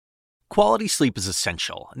Quality sleep is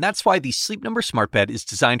essential, and that's why the Sleep Number Smart Bed is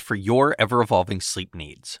designed for your ever-evolving sleep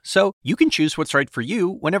needs. So you can choose what's right for you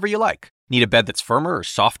whenever you like. Need a bed that's firmer or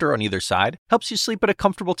softer on either side? Helps you sleep at a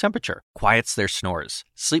comfortable temperature. Quiets their snores.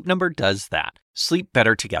 Sleep Number does that. Sleep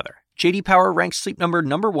better together. J.D. Power ranks Sleep Number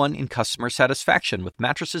 #1 in customer satisfaction with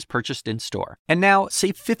mattresses purchased in-store. And now,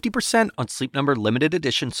 save 50% on Sleep Number limited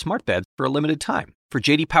edition smart beds for a limited time. For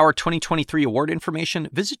J.D. Power 2023 award information,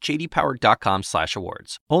 visit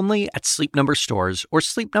jdpower.com/awards. Only at Sleep Number stores or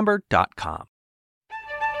sleepnumber.com.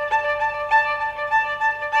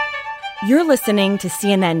 You're listening to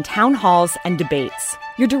CNN Town Halls and Debates,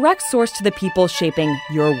 your direct source to the people shaping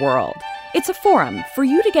your world. It's a forum for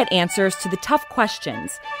you to get answers to the tough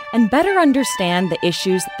questions and better understand the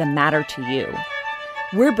issues that matter to you.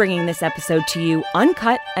 We're bringing this episode to you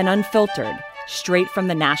uncut and unfiltered, straight from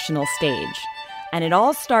the national stage. And it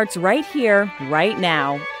all starts right here, right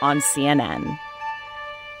now, on CNN.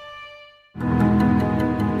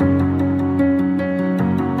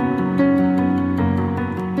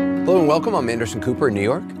 Hello and welcome. I'm Anderson Cooper in New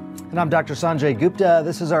York. And I'm Dr. Sanjay Gupta.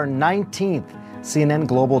 This is our 19th CNN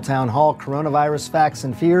Global Town Hall, Coronavirus Facts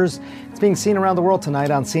and Fears. It's being seen around the world tonight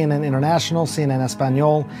on CNN International, CNN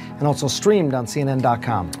Espanol, and also streamed on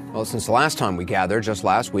CNN.com. Well, since the last time we gathered, just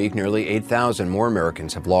last week, nearly 8,000 more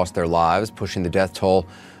Americans have lost their lives, pushing the death toll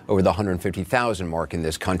over the 150,000 mark in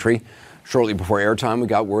this country. Shortly before airtime, we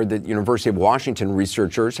got word that University of Washington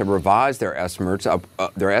researchers have revised their estimates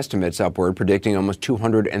upward, predicting almost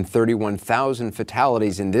 231,000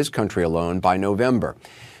 fatalities in this country alone by November.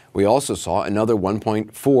 We also saw another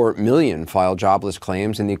 1.4 million file jobless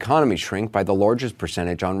claims and the economy shrink by the largest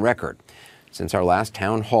percentage on record. Since our last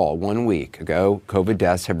town hall 1 week ago, COVID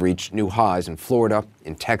deaths have reached new highs in Florida,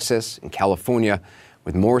 in Texas, in California,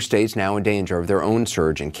 with more states now in danger of their own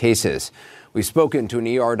surge in cases. We've spoken to an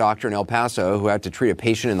ER doctor in El Paso who had to treat a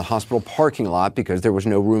patient in the hospital parking lot because there was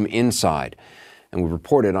no room inside. And we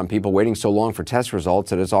reported on people waiting so long for test results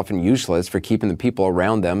that it's often useless for keeping the people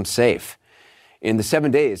around them safe. In the 7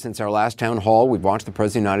 days since our last town hall, we've watched the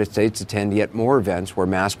President of the United States attend yet more events where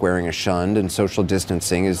mask wearing is shunned and social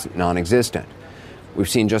distancing is non-existent. We've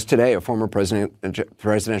seen just today a former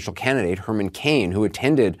presidential candidate, Herman Cain, who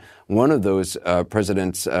attended one of those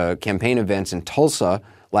president's campaign events in Tulsa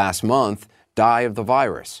last month, die of the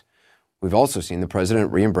virus. We've also seen the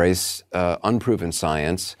president re-embrace unproven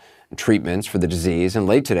science and treatments for the disease, and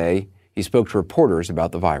late today, he spoke to reporters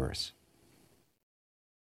about the virus.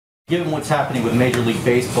 Given what's happening with Major League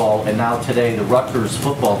Baseball and now today the Rutgers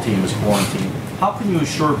football team is quarantined, how can you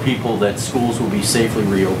assure people that schools will be safely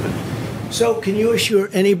reopened? So can you assure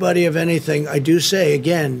anybody of anything? I do say,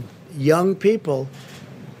 again, young people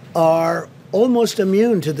are almost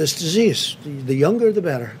immune to this disease. The younger, the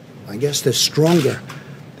better. I guess they're stronger.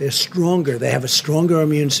 They're stronger. They have a stronger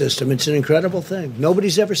immune system. It's an incredible thing.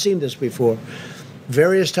 Nobody's ever seen this before.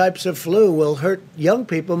 Various types of flu will hurt young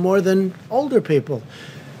people more than older people.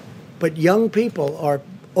 But young people are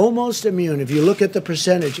almost immune if you look at the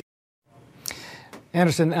percentage.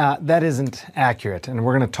 Anderson, that isn't accurate, and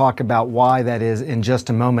we're going to talk about why that is in just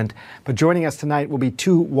a moment. But joining us tonight will be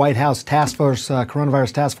two White House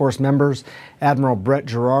coronavirus task force members, Admiral Brett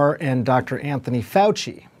Giroir and Dr. Anthony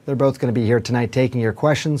Fauci. They're both going to be here tonight taking your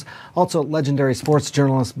questions. Also, legendary sports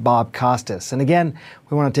journalist Bob Costas. And again,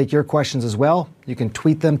 we want to take your questions as well. You can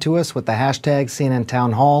tweet them to us with the hashtag CNN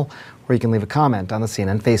Town Hall, or you can leave a comment on the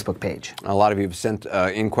CNN Facebook page. A lot of you have sent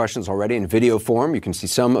in questions already in video form. You can see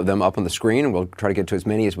some of them up on the screen, and we'll try to get to as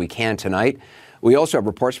many as we can tonight. We also have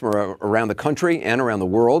reports from around the country and around the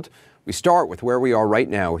world. We start with where we are right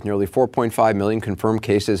now, with nearly 4.5 million confirmed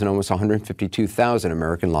cases and almost 152,000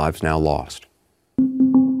 American lives now lost.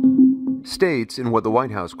 States in what the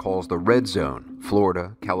White House calls the red zone,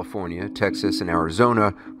 Florida, California, Texas, and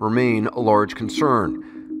Arizona, remain a large concern.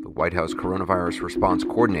 The White House Coronavirus Response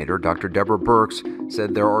Coordinator, Dr. Deborah Birx,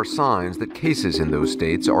 said there are signs that cases in those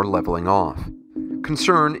states are leveling off.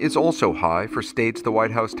 Concern is also high for states the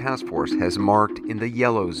White House task force has marked in the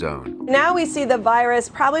yellow zone. Now we see the virus,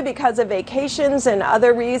 probably because of vacations and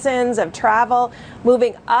other reasons of travel,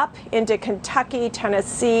 moving up into Kentucky,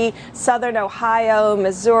 Tennessee, southern Ohio,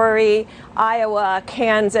 Missouri, Iowa,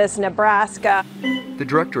 Kansas, Nebraska. The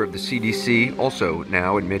director of the CDC also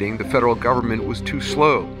now admitting the federal government was too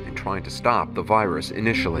slow in trying to stop the virus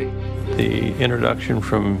initially. The introduction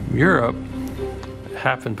from Europe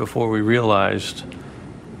happened before we realized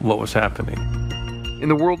what was happening. In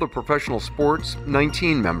the world of professional sports,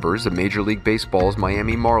 19 members of Major League Baseball's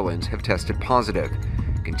Miami Marlins have tested positive,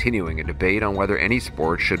 continuing a debate on whether any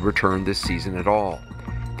sport should return this season at all.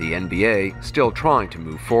 The NBA still trying to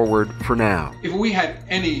move forward for now. If we had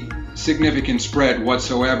any significant spread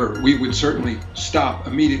whatsoever, we would certainly stop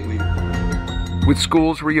immediately. With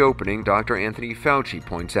schools reopening, Dr. Anthony Fauci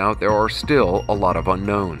points out there are still a lot of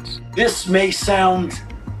unknowns. This may sound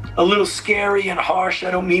a little scary and harsh, I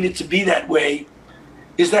don't mean it to be that way,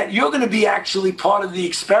 is that you're going to be actually part of the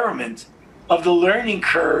experiment of the learning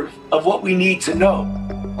curve of what we need to know.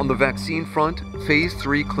 On the vaccine front, phase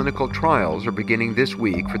 3 clinical trials are beginning this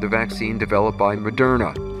week for the vaccine developed by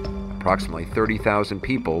Moderna. Approximately 30,000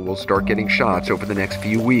 people will start getting shots over the next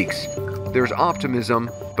few weeks. There's optimism,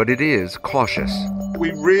 but it is cautious.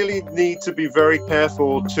 We really need to be very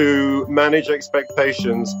careful to manage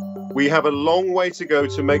expectations. We have a long way to go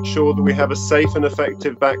to make sure that we have a safe and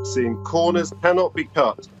effective vaccine. Corners cannot be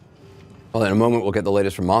cut. Well, in a moment, we'll get the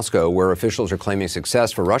latest from Moscow, where officials are claiming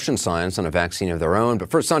success for Russian science on a vaccine of their own. But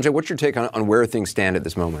first, Sanjay, what's your take on where things stand at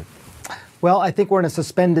this moment? Well, I think we're in a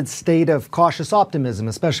suspended state of cautious optimism,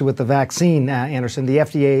 especially with the vaccine, Anderson. The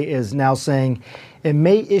FDA is now saying it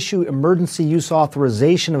may issue emergency use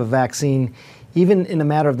authorization of a vaccine even in a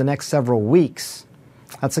matter of the next several weeks.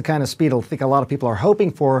 That's the kind of speed I think a lot of people are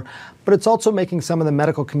hoping for, but it's also making some of the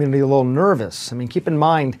medical community a little nervous. I mean, keep in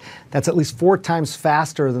mind, that's at least 4 times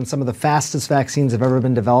faster than some of the fastest vaccines have ever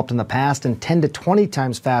been developed in the past, and 10 to 20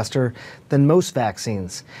 times faster than most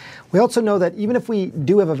vaccines. We also know that even if we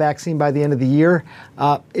do have a vaccine by the end of the year,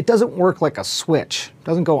 it doesn't work like a switch. It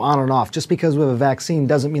doesn't go on and off. Just because we have a vaccine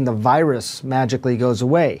doesn't mean the virus magically goes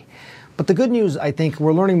away. But the good news, I think,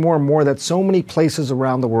 we're learning more and more that so many places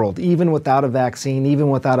around the world, even without a vaccine,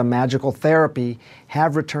 even without a magical therapy,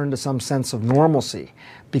 have returned to some sense of normalcy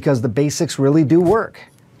because the basics really do work.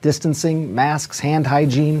 Distancing, masks, hand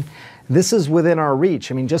hygiene. This is within our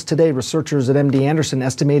reach. I mean, just today, researchers at MD Anderson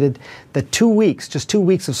estimated that just 2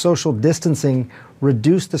 weeks of social distancing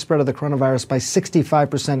reduced the spread of the coronavirus by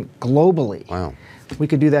 65% globally. Wow. We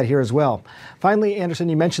could do that here as well. Finally, Anderson,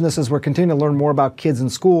 you mentioned this as we're continuing to learn more about kids in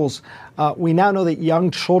schools. We now know that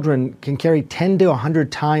young children can carry 10 to 100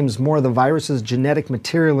 times more of the virus's genetic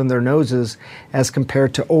material in their noses as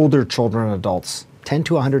compared to older children and adults. 10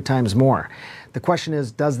 to 100 times more. The question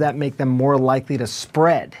is, does that make them more likely to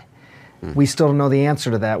spread? We still don't know the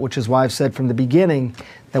answer to that, which is why I've said from the beginning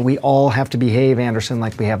that we all have to behave, Anderson,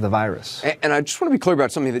 like we have the virus. And I just want to be clear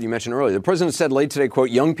about something that you mentioned earlier. The president said late today,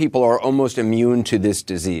 quote, young people are almost immune to this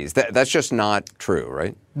disease. That's just not true,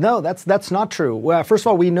 right? No, that's not true. Well, first of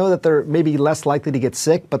all, we know that they're maybe less likely to get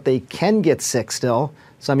sick, but they can get sick still.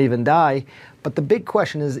 Some even die. But the big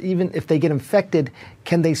question is, even if they get infected,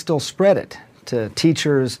 can they still spread it to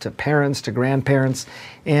teachers, to parents, to grandparents?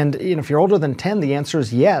 And if you're older than 10, the answer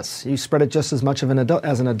is yes. You spread it just as much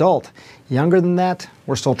as an adult. Younger than that,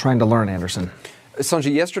 we're still trying to learn, Anderson.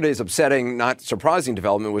 Sanjay, yesterday's upsetting, not surprising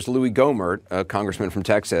development was Louis Gohmert, a congressman from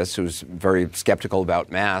Texas, who's very skeptical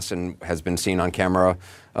about masks and has been seen on camera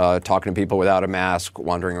talking to people without a mask,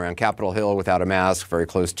 wandering around Capitol Hill without a mask, very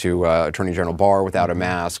close to Attorney General Barr without a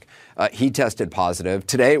mask. He tested positive.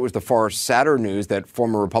 Today it was the far sadder news that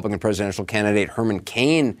former Republican presidential candidate Herman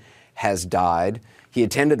Cain has died. He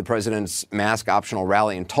attended the president's mask optional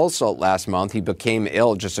rally in Tulsa last month. He became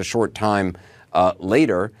ill just a short time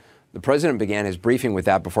later. The president began his briefing with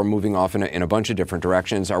that before moving off in a bunch of different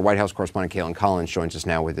directions. Our White House correspondent Kaitlan Collins joins us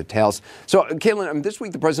now with details. So, Kaitlan, this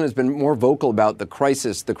week the president has been more vocal about the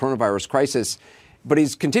crisis, the coronavirus crisis, but he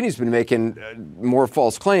continues to be making more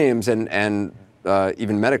false claims and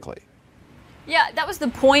even medically. Yeah, that was the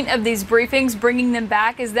point of these briefings, bringing them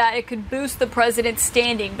back, is that it could boost the president's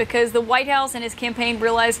standing because the White House and his campaign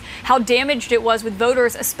realized how damaged it was with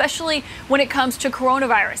voters, especially when it comes to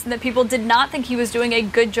coronavirus, and that people did not think he was doing a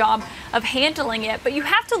good job of handling it. But you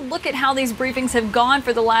have to look at how these briefings have gone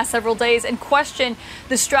for the last several days and question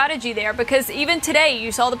the strategy there, because even today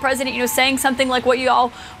you saw the president, saying something like what you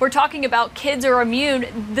all were talking about, kids are immune.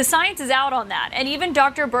 The science is out on that. And even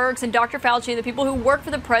Dr. Birx and Dr. Fauci, the people who work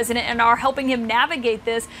for the president and are helping him navigate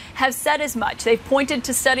this, have said as much. They've pointed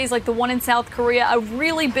to studies like the one in South Korea, a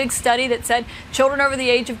really big study that said children over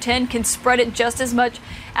the age of 10 can spread it just as much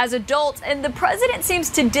as adults. And the president seems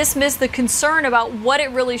to dismiss the concern about what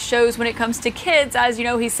it really shows when it comes to kids, as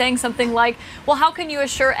he's saying something like, well, how can you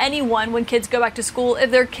assure anyone when kids go back to school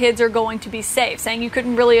if their kids are going to be safe, saying you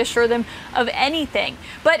couldn't really assure them of anything.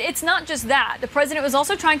 But it's not just that. The president was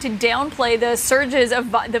also trying to downplay the surges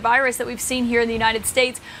of the virus that we've seen here in the United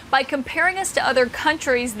States by comparing us to other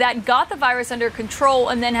countries that got the virus under control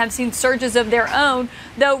and then have seen surges of their own.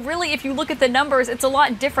 Though really, if you look at the numbers, it's a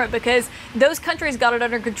lot different because those countries got it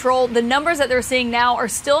under control. The numbers that they're seeing now are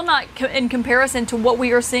still not in comparison to what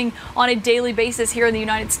we are seeing on a daily basis here in the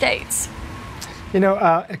United States.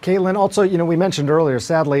 Caitlin, also, we mentioned earlier,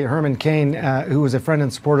 sadly, Herman Cain, who was a friend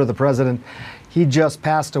and supporter of the president, he just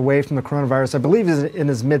passed away from the coronavirus. I believe he's in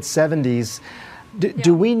his mid-70s.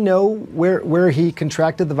 Do we know where he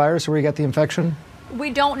contracted the virus, or where he got the infection? We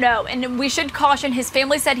don't know, and we should caution, his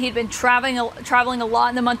family said he'd been traveling a lot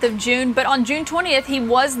in the month of June, but on June 20th, he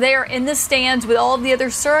was there in the stands with all of the other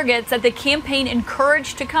surrogates that the campaign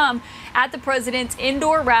encouraged to come at the president's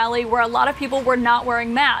indoor rally, where a lot of people were not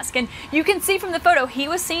wearing masks. And you can see from the photo, he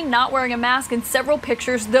was seen not wearing a mask in several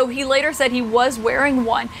pictures, though he later said he was wearing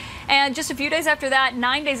one. And just a few days after that,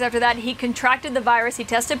 9 days after that, he contracted the virus. He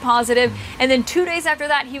tested positive. And then 2 days after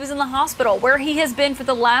that, he was in the hospital, where he has been for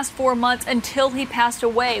the last 4 months until he passed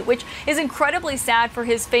away, which is incredibly sad for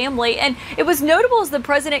his family. And it was notable as the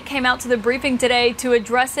president came out to the briefing today to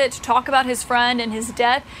address it, to talk about his friend and his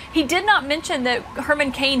death. He did not mention that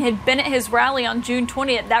Herman Cain had been at his rally on June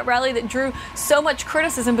 20th, that rally that drew so much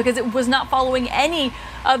criticism because it was not following any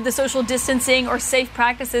of the social distancing or safe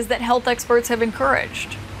practices that health experts have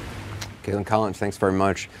encouraged. Caitlin Collins, thanks very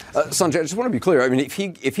much. Sanjay, I just want to be clear. I mean,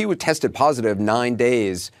 if he would tested positive 9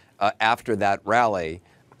 days after that rally,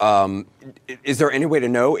 is there any way to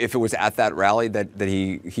know if it was at that rally that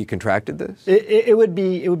he contracted this? It would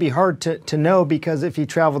be hard to know, because if he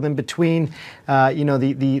traveled in between,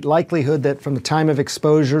 the likelihood that from the time of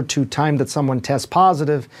exposure to time that someone tests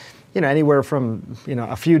positive, anywhere from,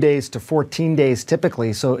 a few days to 14 days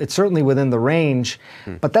typically. So it's certainly within the range.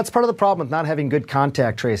 But that's part of the problem with not having good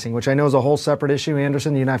contact tracing, which I know is a whole separate issue,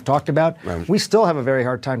 Anderson, you and I have talked about. Right. We still have a very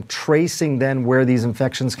hard time tracing then where these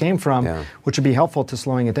infections came from, which would be helpful to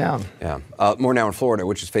slowing it down. Yeah. More now in Florida,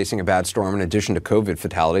 which is facing a bad storm in addition to COVID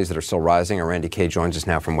fatalities that are still rising. Our Randy Kay joins us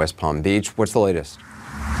now from West Palm Beach. What's the latest?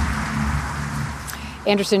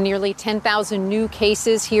 Anderson, nearly 10,000 new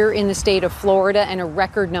cases here in the state of Florida and a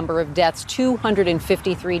record number of deaths,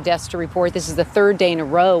 253 deaths to report. This is the third day in a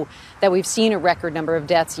row that we've seen a record number of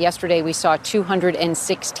deaths. Yesterday, we saw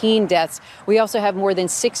 216 deaths. We also have more than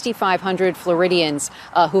 6,500 Floridians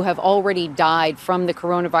who have already died from the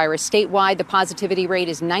coronavirus. Statewide, the positivity rate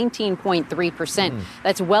is 19.3%.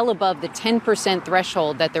 That's well above the 10%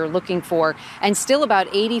 threshold that they're looking for, and still about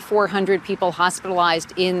 8,400 people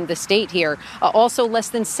hospitalized in the state here. Also, less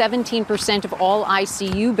than 17% of all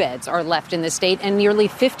ICU beds are left in the state, and nearly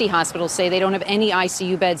 50 hospitals say they don't have any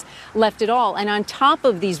ICU beds left at all. And on top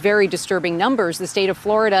of these very disturbing numbers, the state of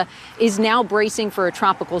Florida is now bracing for a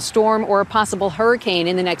tropical storm or a possible hurricane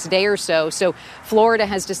in the next day or so. So Florida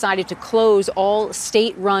has decided to close all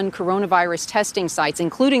state-run coronavirus testing sites,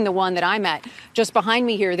 including the one that I'm at just behind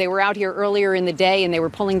me here. They were out here earlier in the day, and they were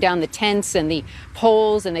pulling down the tents and the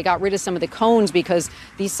poles, and they got rid of some of the cones because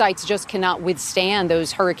these sites just cannot withstand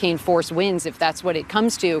those hurricane force winds, if that's what it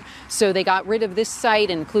comes to. So they got rid of this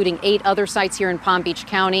site, including 8 other sites here in Palm Beach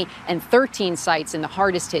County and 13 sites in the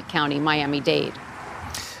hardest hit county, Miami-Dade.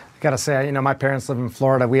 I got to say, my parents live in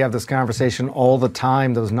Florida. We have this conversation all the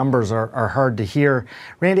time. Those numbers are hard to hear.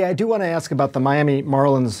 Randy, I do want to ask about the Miami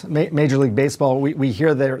Marlins, Major League Baseball. We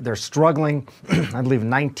hear they're struggling. I believe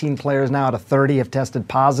 19 players now out of 30 have tested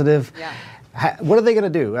positive. Yeah. What are they going to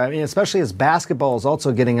do? I mean, especially as basketball is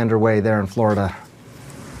also getting underway there in Florida.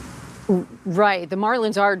 Right. The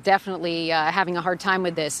Marlins are definitely having a hard time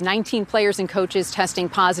with this. 19 players and coaches testing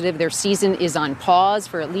positive. Their season is on pause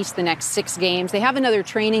for at least the next 6 games. They have another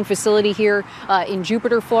training facility here in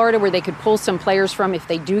Jupiter, Florida, where they could pull some players from if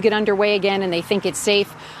they do get underway again and they think it's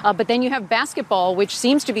safe. But then you have basketball, which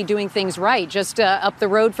seems to be doing things right. Just up the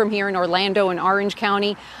road from here in Orlando and Orange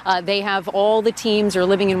County, they have all the teams are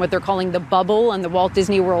living in what they're calling the bubble on the Walt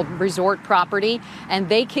Disney World Resort property. And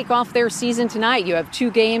they kick off their season tonight. You have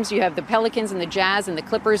 2 games. You have the Pelicans and the Jazz and the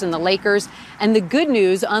Clippers and the Lakers. And the good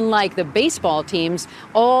news, unlike the baseball teams,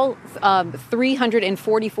 all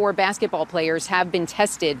 344 basketball players have been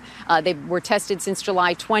tested. They were tested since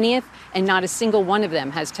July 20th, and not a single one of them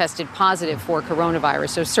has tested positive for coronavirus.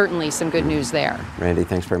 So certainly some good news there. Randy,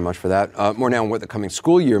 thanks very much for that. More now on what the coming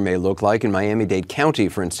school year may look like. In Miami-Dade County,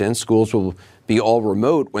 for instance, schools will be all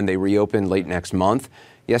remote when they reopen late next month.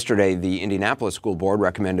 Yesterday, the Indianapolis School Board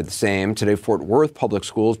recommended the same. Today, Fort Worth Public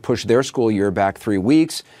Schools pushed their school year back 3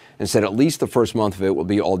 weeks and said at least the first month of it will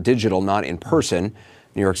be all digital, not in person.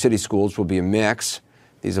 New York City schools will be a mix.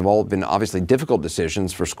 These have all been obviously difficult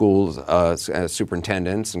decisions for schools,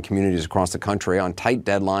 superintendents, and communities across the country on tight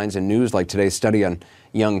deadlines, and news like today's study on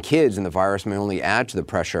young kids and the virus may only add to the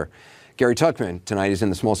pressure. Gary Tuchman tonight is in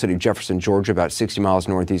the small city of Jefferson, Georgia, about 60 miles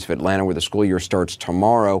northeast of Atlanta, where the school year starts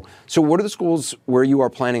tomorrow. So what are the schools where you are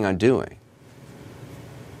planning on doing?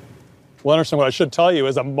 Well, Anderson, what I should tell you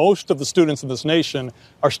is that most of the students in this nation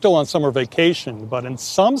are still on summer vacation. But in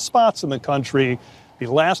some spots in the country,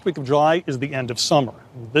 The last week of July is the end of summer.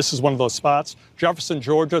 This is one of those spots. Jefferson,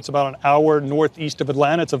 Georgia, it's about an hour northeast of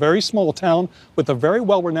Atlanta. It's a very small town with a very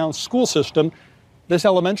well-renowned school system. This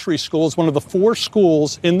elementary school is one of the 4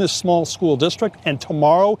 schools in this small school district, and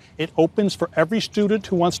tomorrow it opens for every student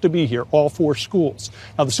who wants to be here, all 4 schools.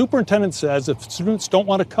 Now, the superintendent says if students don't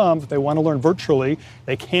want to come, if they want to learn virtually,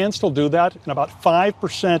 they can still do that, and about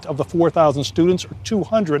 5% of the 4,000 students, or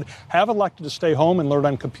 200, have elected to stay home and learn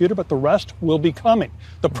on computer, but the rest will be coming.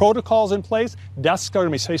 The protocol's in place. Desks are going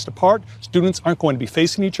to be spaced apart. Students aren't going to be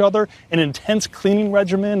facing each other. An intense cleaning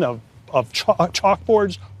regimen of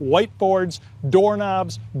chalkboards, whiteboards,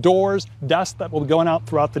 doorknobs, doors, desks that will be going out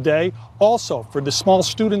throughout the day. Also, for the small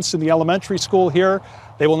students in the elementary school here,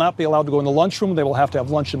 they will not be allowed to go in the lunchroom. They will have to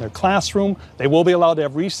have lunch in their classroom. They will be allowed to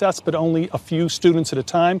have recess, but only a few students at a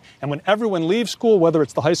time. And when everyone leaves school, whether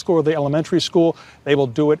it's the high school or the elementary school, they will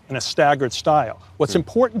do it in a staggered style. What's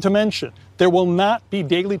important to mention, there will not be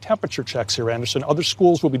daily temperature checks here, Anderson. Other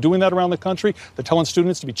schools will be doing that around the country. They're telling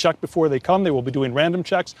students to be checked before they come. They will be doing random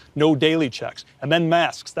checks, no daily checks. And then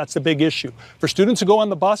masks, that's a big issue. For students who go on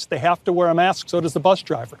the bus, they have to wear a mask, so does the bus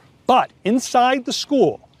driver. But inside the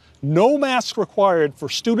school, no mask required for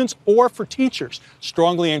students or for teachers.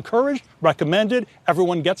 Strongly encouraged, recommended.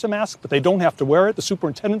 Everyone gets a mask, but they don't have to wear it. The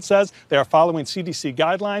superintendent says they are following CDC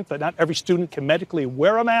guidelines, that not every student can medically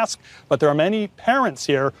wear a mask, but there are many parents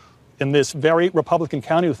here in this very Republican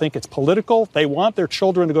county who think it's political. They want their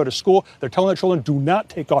children to go to school. They're telling their children, do not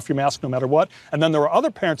take off your mask no matter what. And then there are other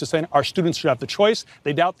parents who are saying our students should have the choice.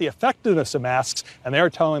 They doubt the effectiveness of masks, and they're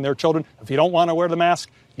telling their children, if you don't want to wear the mask,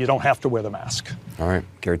 you don't have to wear the mask. All right.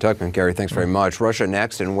 Gary Tuchman. Gary, thanks very much. Russia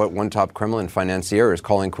next, and what one top Kremlin financier is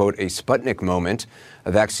calling, quote, a Sputnik moment,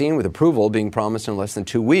 a vaccine with approval being promised in less than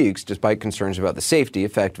 2 weeks, despite concerns about the safety,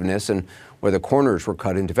 effectiveness, and whether corners were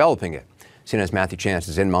cut in developing it. CNN's Matthew Chance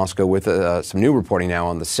is in Moscow with some new reporting now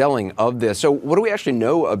on the selling of this. So what do we actually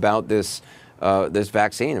know about this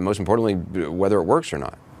vaccine, and most importantly, whether it works or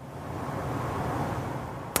not?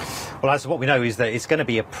 Well, as what we know is that it's going to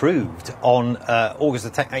be approved on August the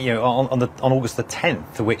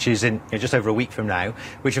 10th, which is in just over a week from now,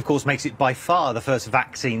 which of course makes it by far the first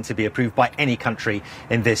vaccine to be approved by any country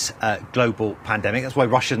in this global pandemic. That's why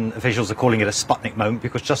Russian officials are calling it a Sputnik moment,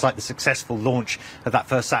 because just like the successful launch of that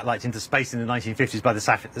first satellite into space in the 1950s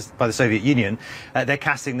by the Soviet Union, they're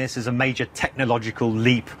casting this as a major technological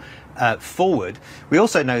leap forward. We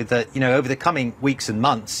also know that, over the coming weeks and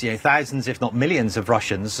months, thousands, if not millions of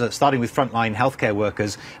Russians, starting with frontline healthcare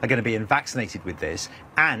workers, are going to be vaccinated with this.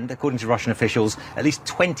 And according to Russian officials, at least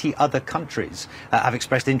 20 other countries have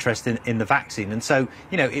expressed interest in the vaccine. And so,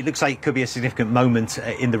 it looks like it could be a significant moment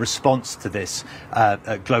in the response to this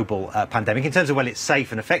global pandemic. In terms of whether it's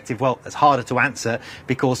safe and effective, well, it's harder to answer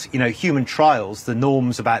because, human trials, the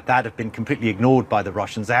norms about that have been completely ignored by the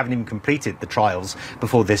Russians. They haven't even completed the trials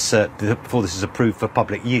before this is approved for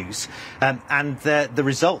public use. And the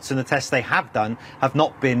results in the tests they have done have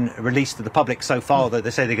not been released to the public so far, although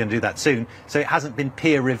they say they're going to do that soon. So it hasn't been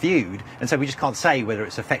peer reviewed. And so we just can't say whether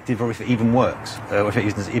it's effective or if it even works, or if it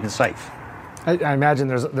is even safe. I imagine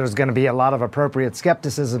there's going to be a lot of appropriate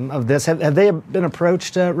skepticism of this. Have they been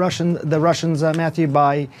approached, the Russians, Matthew,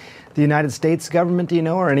 by the United States government, do you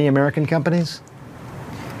know, or any American companies?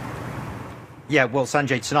 Yeah, well,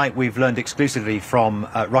 Sanjay, tonight we've learned exclusively from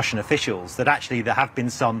Russian officials that actually there have been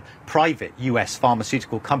some private US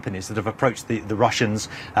pharmaceutical companies that have approached the Russians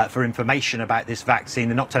for information about this vaccine.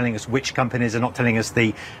 They're not telling us which companies, they're not telling us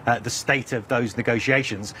the state of those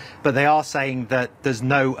negotiations, but they are saying that there's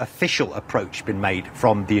no official approach been made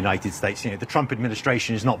from the United States. The Trump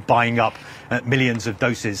administration is not buying up millions of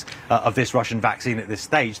doses of this Russian vaccine at this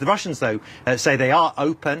stage. The Russians, though, say they are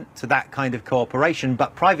open to that kind of cooperation,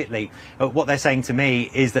 but privately, what they're saying to me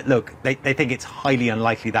is that, look, they think it's highly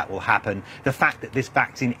unlikely that will happen. The fact that this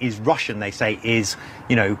vaccine is Russian, they say, is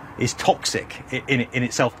toxic in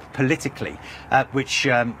itself politically, which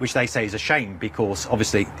they say is a shame, because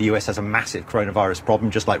obviously the US has a massive coronavirus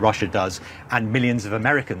problem, just like Russia does, and millions of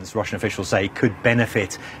Americans, Russian officials say, could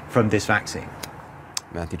benefit from this vaccine.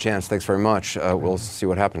 Matthew Chance, thanks very much. We'll see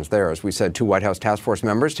what happens there. As we said, 2 White House task force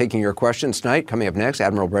members taking your questions tonight. Coming up next,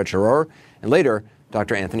 Admiral Brett Giroir, and later,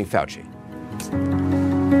 Dr. Anthony Fauci.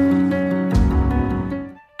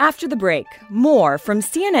 After the break, more from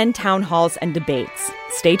CNN town halls and debates.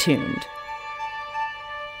 Stay tuned.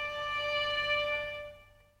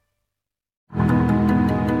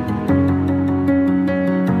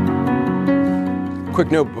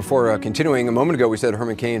 quick note before continuing. A moment ago, we said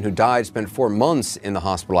Herman Cain, who died, spent 4 months in the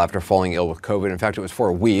hospital after falling ill with COVID. In fact, it was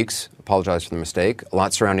 4 weeks. Apologize for the mistake. A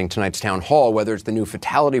lot surrounding tonight's town hall, whether it's the new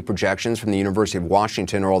fatality projections from the University of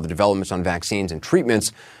Washington or all the developments on vaccines and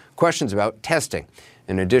treatments, questions about testing.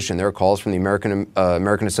 In addition, there are calls from the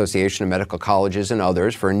American Association of Medical Colleges and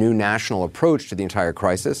others for a new national approach to the entire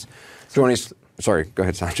crisis. Joining us. Sorry, go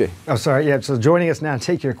ahead, Sanjay. Oh, sorry. Yeah, so joining us now to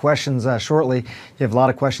take your questions shortly. You have a lot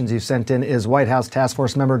of questions you've sent in. Is White House Task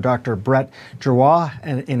Force member Dr. Brett Giroir,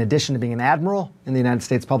 and in addition to being an admiral in the United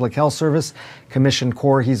States Public Health Service, Commissioned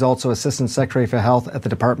Corps, he's also Assistant Secretary for Health at the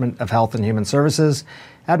Department of Health and Human Services.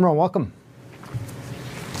 Admiral, welcome.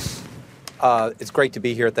 It's great to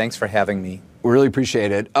be here. Thanks for having me. We really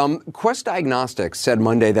appreciate it. Quest Diagnostics said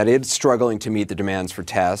Monday that it's struggling to meet the demands for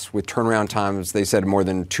tests with turnaround times. They said more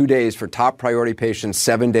than 2 days for top priority patients,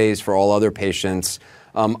 7 days for all other patients.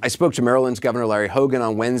 I spoke to Maryland's Governor Larry Hogan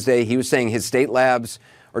on Wednesday. He was saying his state labs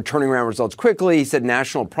are turning around results quickly. He said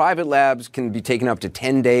national private labs can be taken up to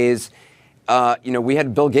 10 days. We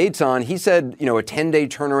had Bill Gates on. He said, a 10-day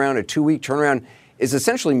turnaround, a 2-week turnaround is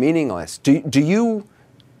essentially meaningless. Do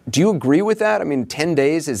you agree with that? I mean, 10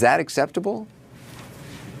 days, is that acceptable?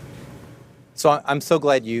 So I'm so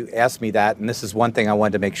glad you asked me that, and this is one thing I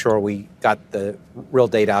wanted to make sure we got the real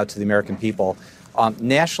data out to the American people.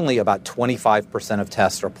 Nationally, about 25% of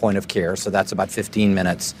tests are point of care, so that's about 15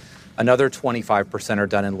 minutes. Another 25% are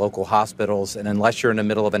done in local hospitals, and unless you're in the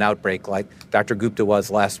middle of an outbreak like Dr. Gupta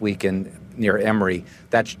was last week near Emory,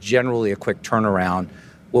 that's generally a quick turnaround.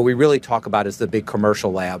 What we really talk about is the big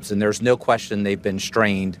commercial labs, and there's no question they've been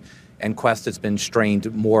strained, and Quest has been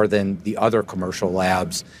strained more than the other commercial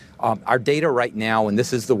labs. Our data right now, and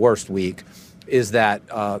this is the worst week, is that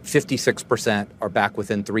 56% are back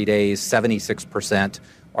within 3 days, 76%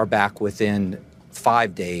 are back within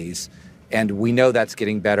 5 days, and we know that's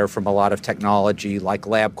getting better from a lot of technology, like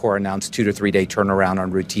LabCorp announced 2 to 3 day turnaround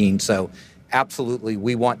on routine. So absolutely,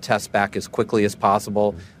 we want tests back as quickly as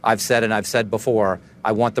possible. I've said before,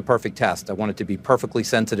 I want the perfect test. I want it to be perfectly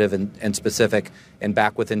sensitive and specific and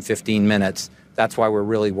back within 15 minutes. That's why we're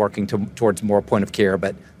really working towards more point of care.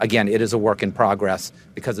 But again, it is a work in progress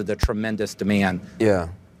because of the tremendous demand. Yeah.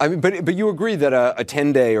 I mean, but you agree that a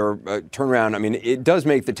 10-day or a turnaround, I mean, it does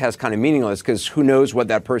make the test kind of meaningless because who knows what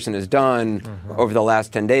that person has done over the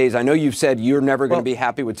last 10 days. I know you've said you're never going to be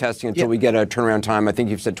happy with testing until we get a turnaround time. I think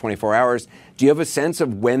you've said 24 hours. Do you have a sense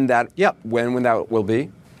of when that will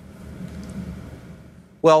be?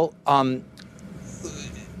 Well,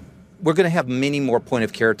 we're going to have many more point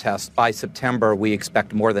of care tests. By September, we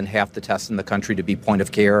expect more than half the tests in the country to be point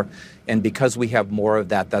of care. And because we have more of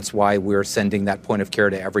that, that's why we're sending that point of care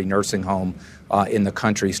to every nursing home in the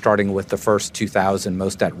country, starting with the first 2,000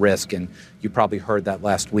 most at risk. And you probably heard that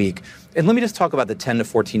last week. And let me just talk about the 10 to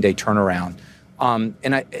 14-day turnaround. And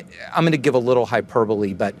I'm going to give a little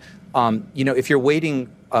hyperbole, but, if you're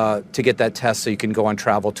waiting to get that test so you can go on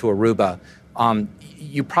travel to Aruba,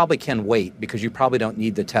 you probably can wait because you probably don't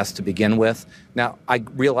need the test to begin with. Now, I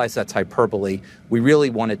realize that's hyperbole. We really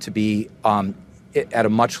want it to be at a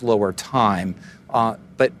much lower time.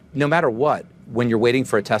 But no matter what, when you're waiting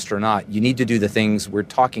for a test or not, you need to do the things we're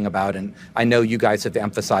talking about. And I know you guys have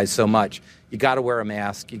emphasized so much. You got to wear a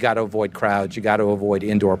mask. You got to avoid crowds. You got to avoid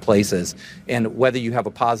indoor places. And whether you have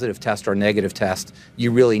a positive test or a negative test,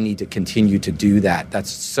 you really need to continue to do that. That's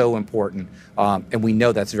so important. And we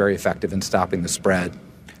know that's very effective in stopping the spread.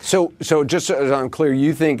 So just so I'm clear,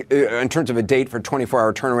 you think in terms of a date for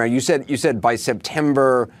 24-hour turnaround, you said by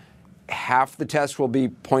September, half the tests will be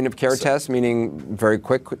point of care tests, meaning very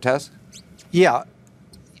quick tests? Yeah.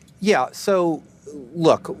 So,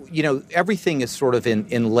 look, everything is sort of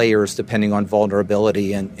in layers depending on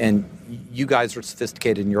vulnerability, and you guys are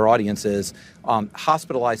sophisticated in your audiences.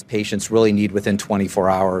 Hospitalized patients really need within 24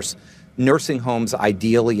 hours. Nursing homes,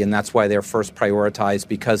 ideally, and that's why they're first prioritized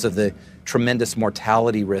because of the tremendous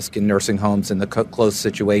mortality risk in nursing homes in the close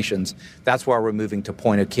situations. That's why we're moving to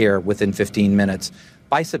point of care within 15 minutes.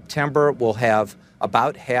 By September, we'll have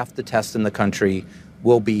about half the tests in the country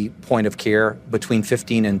will be point of care, between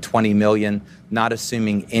 15 and 20 million, not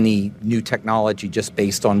assuming any new technology, just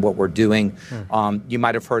based on what we're doing. You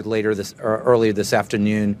might have heard earlier this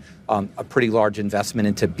afternoon, a pretty large investment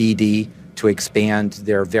into BD to expand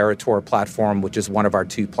their Veritor platform, which is one of our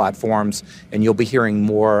 2 platforms. And you'll be hearing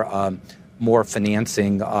more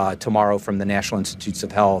financing tomorrow from the National Institutes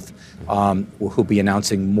of Health, who'll be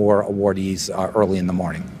announcing more awardees early in the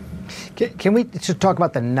morning. Can we just talk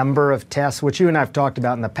about the number of tests, which you and I have talked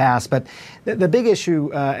about in the past? But the big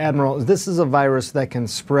issue, Admiral, is this is a virus that can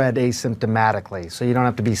spread asymptomatically, so you don't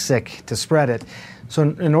have to be sick to spread it. So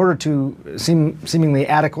in order to seemingly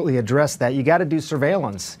adequately address that, you got to do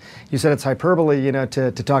surveillance. You said it's hyperbole,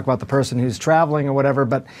 to talk about the person who's traveling or whatever,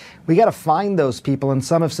 but we got to find those people, and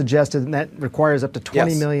some have suggested that requires up to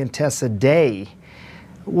 20 million tests a day.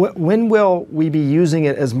 When will we be using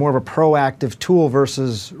it as more of a proactive tool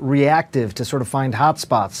versus reactive to sort of find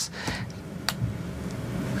hotspots?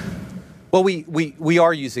 Well, we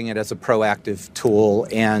are using it as a proactive tool,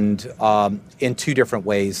 and in two different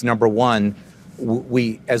ways. Number one,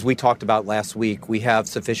 as we talked about last week, we have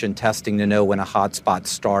sufficient testing to know when a hotspot's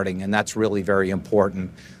starting, and that's really very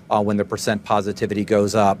important when the percent positivity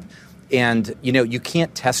goes up. And, you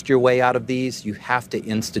can't test your way out of these. You have to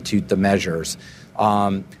institute the measures.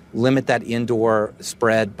 Limit that indoor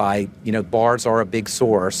spread by, bars are a big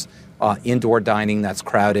source. Indoor dining, that's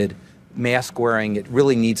crowded. Mask wearing, it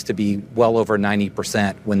really needs to be well over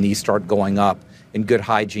 90% when these start going up in good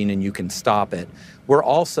hygiene, and you can stop it. We're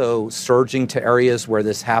also surging to areas where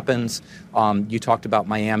this happens. You talked about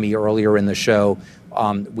Miami earlier in the show.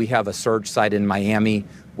 We have a surge site in Miami.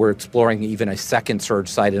 We're exploring even a second surge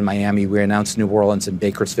site in Miami. We announced New Orleans and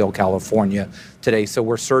Bakersfield, California today. So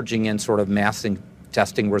we're surging in sort of massing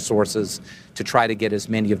testing resources to try to get as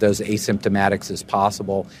many of those asymptomatics as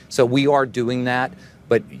possible. So we are doing that,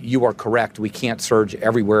 but you are correct. We can't surge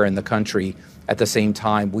everywhere in the country at the same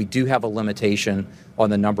time. We do have a limitation on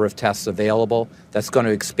the number of tests available. That's going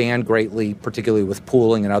to expand greatly, particularly with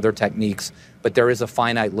pooling and other techniques, but there is a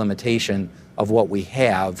finite limitation of what we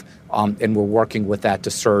have, and we're working with that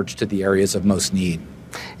to surge to the areas of most need.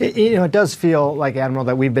 It does feel like, Admiral,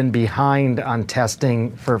 that we've been behind on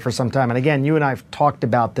testing for some time. And again, you and I have talked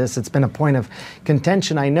about this. It's been a point of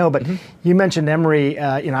contention, I know. But you mentioned Emory.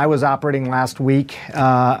 I was operating last week.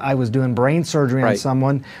 I was doing brain surgery on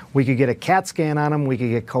someone. We could get a CAT scan on them. We could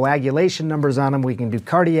get coagulation numbers on them. We can do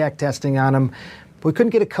cardiac testing on them. But we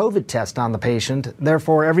couldn't get a COVID test on the patient.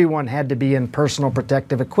 Therefore, everyone had to be in personal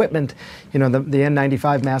protective equipment, the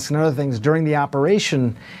N95 masks and other things during the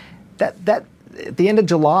operation. That at the end of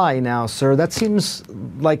July now, sir, that seems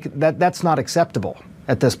like that's not acceptable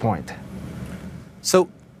at this point. So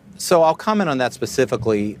I'll comment on that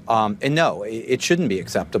specifically. And no, it shouldn't be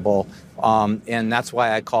acceptable. And that's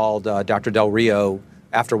why I called Dr. Del Rio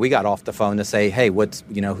after we got off the phone to say, hey,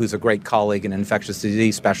 who's a great colleague and infectious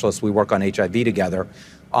disease specialist. We work on HIV together.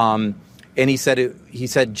 And he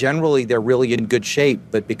said generally they're really in good shape,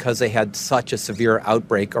 but because they had such a severe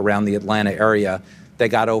outbreak around the Atlanta area, they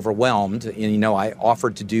got overwhelmed. And, I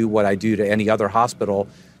offered to do what I do to any other hospital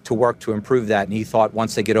to work to improve that. And he thought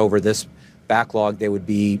once they get over this backlog, they would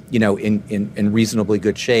be, in reasonably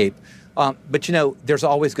good shape. But, there's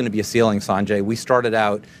always going to be a ceiling, Sanjay. We started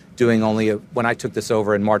out doing when I took this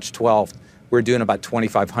over in March 12th, we were doing about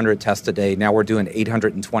 2,500 tests a day. Now we're doing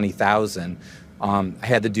 820,000. I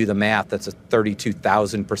had to do the math. That's a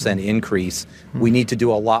 32,000% increase. We need to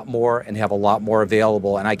do a lot more and have a lot more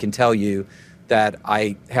available. And I can tell you that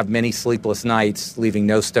I have many sleepless nights, leaving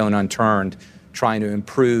no stone unturned, trying to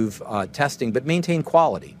improve testing, but maintain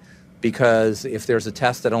quality. Because if there's a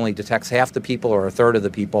test that only detects half the people or a third of the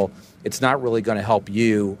people, it's not really going to help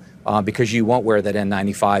you because you won't wear that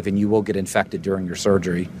N95 and you will get infected during your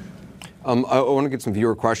surgery. I want to get some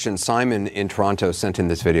viewer questions. Simon in Toronto sent in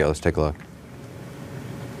this video. Let's take a look.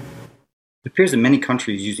 It appears that many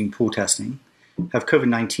countries using pool testing have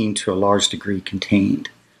COVID-19 to a large degree contained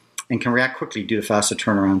and can react quickly due to faster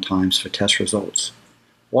turnaround times for test results.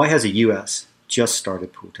 Why has the U.S. just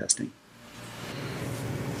started pool testing?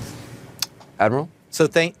 Admiral? So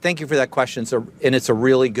thank you for that question, sir. And it's a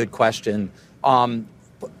really good question.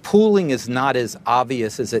 Pooling is not as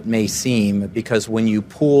obvious as it may seem because when you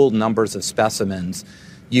pool numbers of specimens,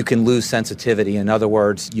 you can lose sensitivity. In other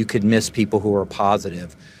words, you could miss people who are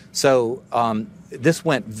positive. So this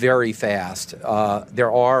went very fast.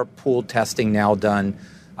 There are pooled testing now done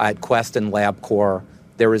at Quest and LabCorp.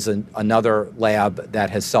 There is another lab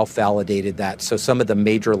that has self-validated that. So some of the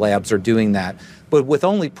major labs are doing that, but with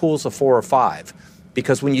only pools of 4 or 5,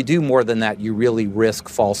 because when you do more than that, you really risk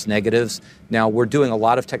false negatives. Now, we're doing a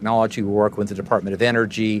lot of technology. We work with the Department of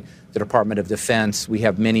Energy, the Department of Defense. We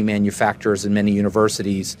have many manufacturers and many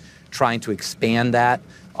universities trying to expand that.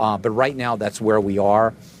 But right now, that's where we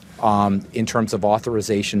are in terms of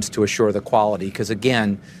authorizations to assure the quality. Because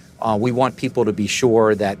again, we want people to be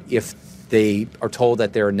sure that if they are told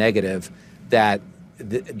that they're negative, that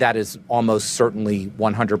that is almost certainly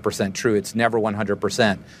 100% true. It's never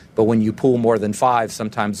 100%. But when you pool more than 5,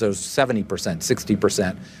 sometimes those 70%,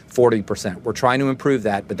 60%, 40%. We're trying to improve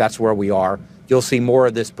that, but that's where we are. You'll see more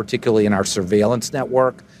of this, particularly in our surveillance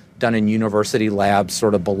network, done in university labs,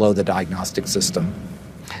 sort of below the diagnostic system.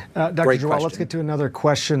 Dr. Giwalt, let's get to another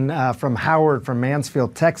question from Howard from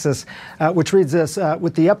Mansfield, Texas, which reads this.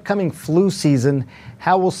 With the upcoming flu season,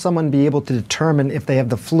 how will someone be able to determine if they have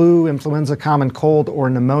the flu, influenza, common cold, or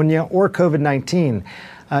pneumonia, or COVID-19?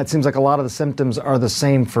 It seems like a lot of the symptoms are the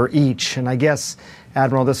same for each. And I guess,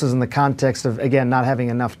 Admiral, this is in the context of, again, not having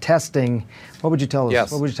enough testing. What would you tell us?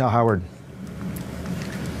 Yes. What would you tell Howard?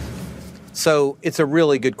 So it's a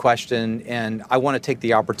really good question, and I want to take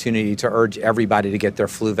the opportunity to urge everybody to get their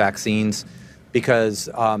flu vaccines because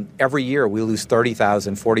every year we lose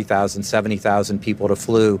 30,000, 40,000, 70,000 people to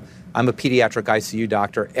flu. I'm a pediatric ICU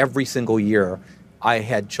doctor. Every single year I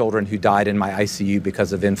had children who died in my ICU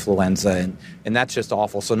because of influenza, and that's just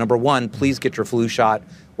awful. So number one, please get your flu shot.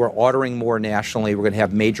 We're ordering more nationally. We're going to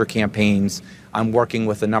have major campaigns. I'm working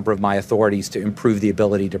with a number of my authorities to improve the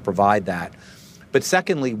ability to provide that. But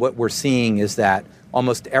secondly, what we're seeing is that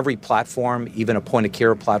almost every platform, even a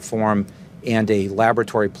point-of-care platform and a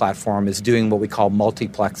laboratory platform, is doing what we call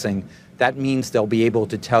multiplexing. That means they'll be able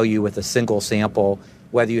to tell you with a single sample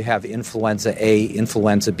whether you have influenza A,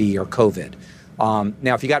 influenza B, or COVID.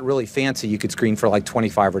 Now, if you got really fancy, you could screen for like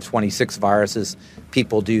 25 or 26 viruses.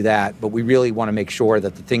 People do that, but we really want to make sure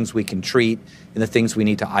that the things we can treat and the things we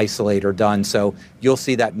need to isolate are done. So you'll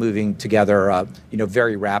see that moving together,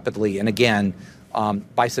 very rapidly. And again,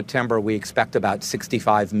 by September, we expect about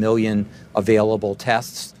 65 million available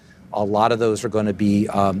tests. A lot of those are going to be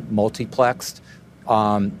multiplexed.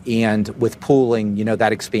 And with pooling,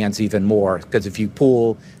 that expands even more. Because if you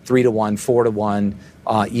pool 3 to 1, 4 to 1,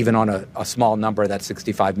 even on a small number, that's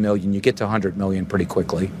 65 million, you get to 100 million pretty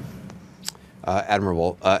quickly.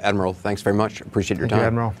 Admiral, thanks very much. Appreciate your time. Thank you,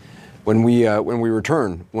 Admiral. When we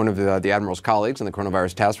return, one of the Admiral's colleagues in the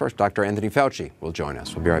Coronavirus Task Force, Dr. Anthony Fauci, will join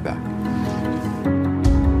us. We'll be right back.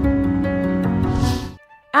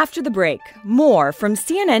 After the break, more from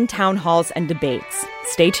CNN town halls and debates.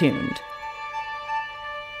 Stay tuned.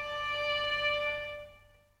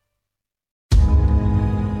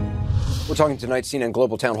 We're talking tonight CNN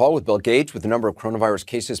Global Town Hall with Bill Gates, with the number of coronavirus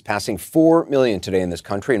cases passing 4 million today in this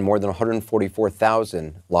country and more than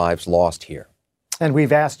 144,000 lives lost here. And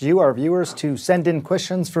we've asked you, our viewers, to send in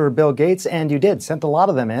questions for Bill Gates, and you did, sent a lot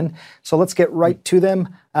of them in. So let's get right to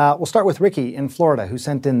them. We'll start with Ricky in Florida, who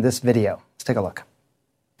sent in this video. Let's take a look.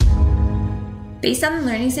 Based on the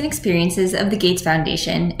learnings and experiences of the Gates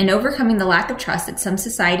Foundation and overcoming the lack of trust that some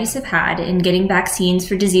societies have had in getting vaccines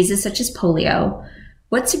for diseases such as polio,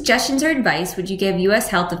 what suggestions or advice would you give U.S.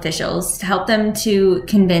 health officials to help them to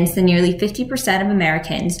convince the nearly 50% of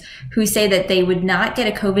Americans who say that they would not get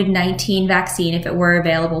a COVID-19 vaccine if it were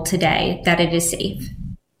available today that it is safe?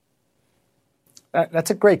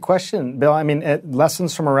 That's a great question, Bill. I mean,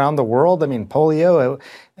 lessons from around the world. I mean, polio,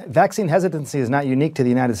 vaccine hesitancy is not unique to the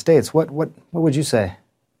United States. What would you say?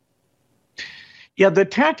 Yeah, the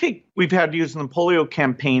tactic we've had to use in the polio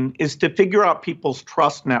campaign is to figure out people's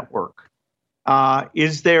trust network.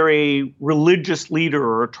 Is there a religious leader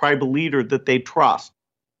or a tribal leader that they trust?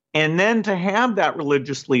 And then to have that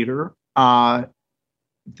religious leader,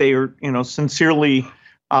 they are, sincerely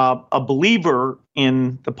a believer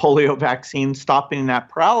in the polio vaccine, stopping that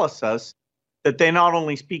paralysis, that they not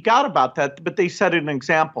only speak out about that, but they set an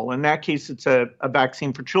example. In that case, it's a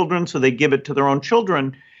vaccine for children, so they give it to their own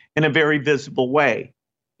children in a very visible way.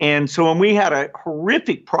 And so when we had a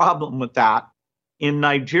horrific problem with that in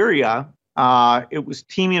Nigeria, it was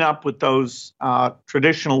teaming up with those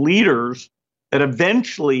traditional leaders that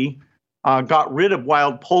eventually got rid of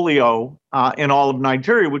wild polio in all of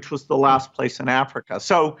Nigeria, which was the last place in Africa.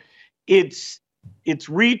 So it's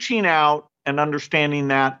reaching out and understanding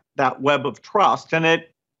that web of trust, and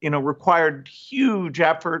it required huge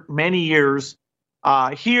effort, many years.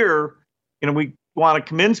 Here, we want to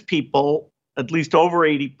convince people, at least over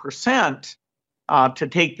 80%, to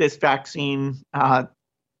take this vaccine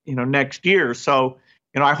next year. So,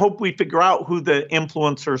 I hope we figure out who the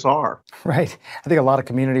influencers are. Right. I think a lot of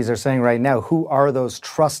communities are saying right now, who are those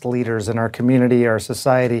trust leaders in our community, our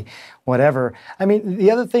society, whatever. I mean,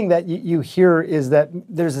 the other thing that you hear is that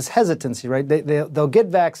there's this hesitancy, right? They'll get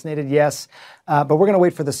vaccinated, yes, but we're going to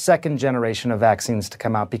wait for the second generation of vaccines to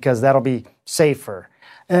come out because that'll be safer.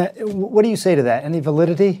 What do you say to that? Any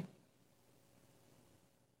validity?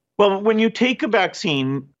 Well, when you take a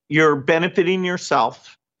vaccine, you're benefiting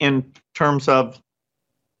yourself in terms of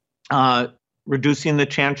reducing the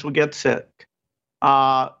chance you'll get sick.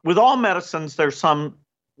 With all medicines, there's some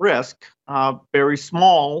risk, very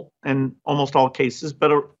small in almost all cases,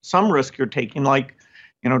 but some risk you're taking, like,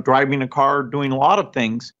 driving a car, doing a lot of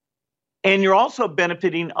things. And you're also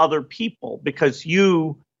benefiting other people because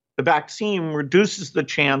the vaccine reduces the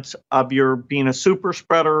chance of your being a super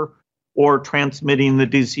spreader or transmitting the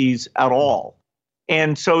disease at all.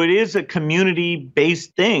 And so it is a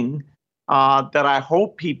community-based thing that I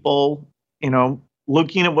hope people,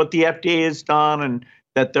 looking at what the FDA has done and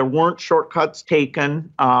that there weren't shortcuts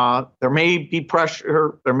taken. There may be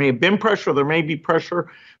pressure, there may have been pressure, there may be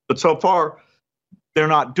pressure, but so far they're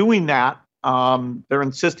not doing that. They're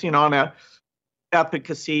insisting on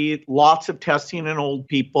efficacy, lots of testing in old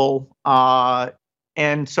people.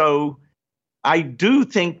 And so I do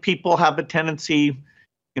think people have a tendency,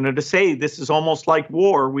 to say this is almost like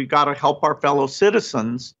war. We got to help our fellow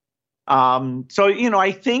citizens.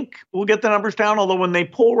 I think we'll get the numbers down, although when they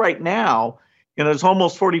poll right now, there's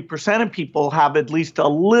almost 40% of people have at least a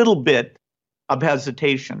little bit of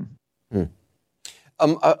hesitation.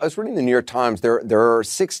 I was reading the New York Times. There are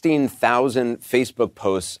 16,000 Facebook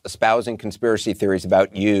posts espousing conspiracy theories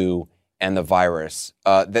about you and the virus.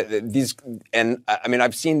 I've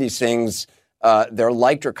seen these things. They're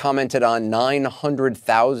liked or commented on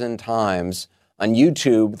 900,000 times. On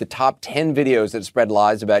YouTube, the top 10 videos that spread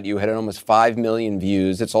lies about you had almost 5 million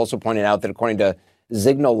views. It's also pointed out that according to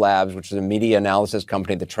Signal Labs, which is a media analysis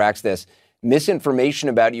company that tracks this, misinformation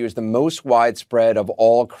about you is the most widespread of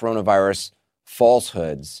all coronavirus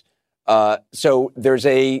falsehoods. So there's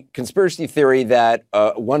a conspiracy theory that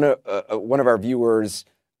one of our viewers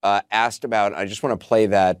asked about. I just want to play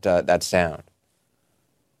that sound.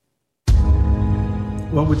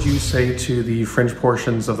 What would you say to the fringe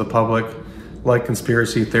portions of the public, like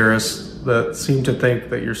conspiracy theorists, that seem to think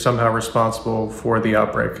that you're somehow responsible for the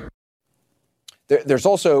outbreak? There's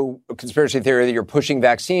also a conspiracy theory that you're pushing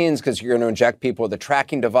vaccines because you're going to inject people with a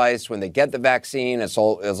tracking device when they get the vaccine. It's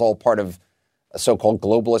all part of a so-called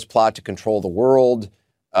globalist plot to control the world.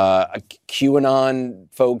 QAnon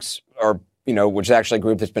folks are, which is actually a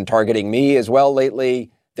group that's been targeting me as well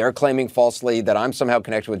lately. They're claiming falsely that I'm somehow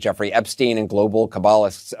connected with Jeffrey Epstein and global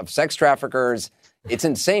cabalists of sex traffickers. It's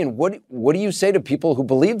insane. What do you say to people who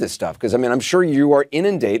believe this stuff? Because, I'm sure you are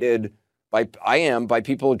inundated by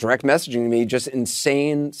people direct messaging me just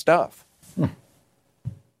insane stuff.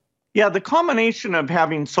 Yeah, the combination of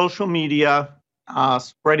having social media,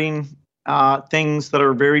 spreading things that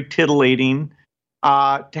are very titillating,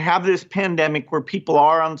 to have this pandemic where people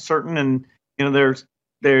are uncertain and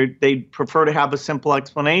they prefer to have a simple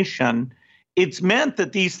explanation. It's meant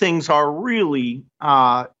that these things are really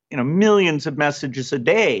millions of messages a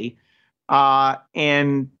day.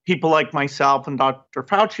 And people like myself and Dr.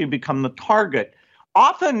 Fauci become the target.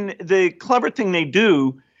 Often the clever thing they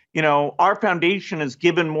do, our foundation has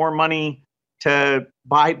given more money to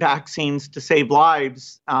buy vaccines to save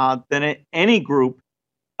lives than any group.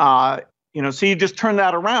 So you just turn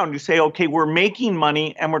that around. You say, okay, we're making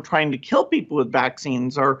money and we're trying to kill people with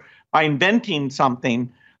vaccines or by inventing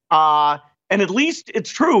something. And at least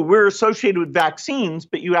it's true, we're associated with vaccines,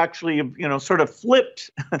 but you actually have, sort of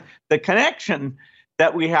flipped the connection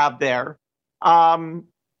that we have there. I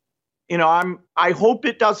hope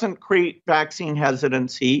it doesn't create vaccine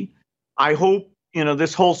hesitancy. I hope,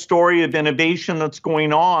 this whole story of innovation that's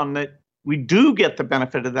going on, that we do get the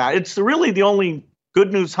benefit of that. It's really the only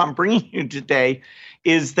good news I'm bringing you today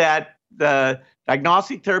is that the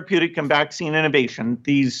diagnostic, therapeutic, and vaccine innovation,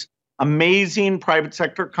 these amazing private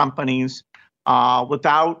sector companies,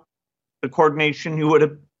 without the coordination you would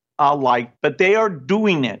have liked, but they are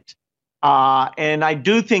doing it. And I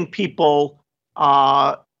do think people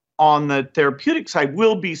on the therapeutic side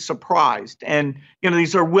will be surprised. And,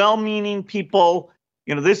 these are well-meaning people.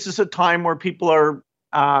 This is a time where people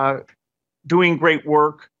are doing great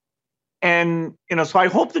work. And, so I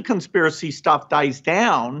hope the conspiracy stuff dies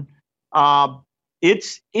down.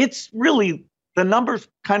 It's really, the numbers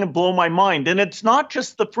kind of blow my mind. And it's not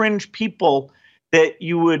just the fringe people that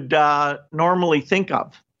you would normally think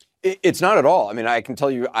of. It's not at all. I can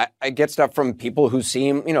tell you, I get stuff from people who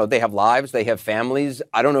seem, they have lives, they have families.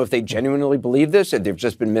 I don't know if they genuinely believe this or they've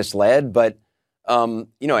just been misled. But, and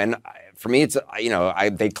for me, it's,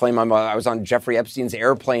 they claim I was on Jeffrey Epstein's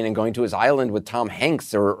airplane and going to his island with Tom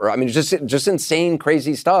Hanks or just insane,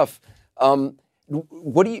 crazy stuff.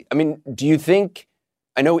 What do you think,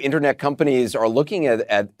 I know internet companies are looking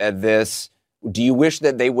at this. Do you wish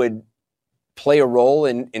that they would play a role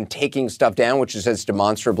in taking stuff down, which is as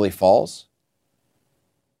demonstrably false?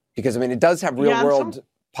 Because it does have real world,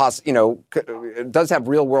 it does have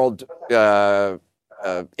real world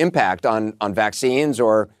impact on vaccines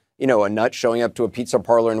or a nut showing up to a pizza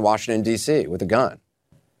parlor in Washington, D.C. with a gun.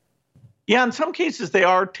 Yeah, in some cases, they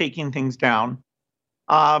are taking things down.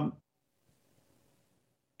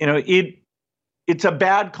 It's a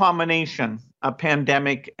bad combination, a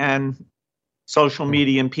pandemic and social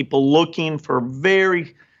media and people looking for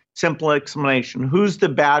very simple explanation. Who's the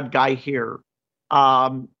bad guy here?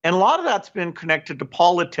 And a lot of that's been connected to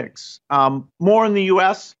politics, more in the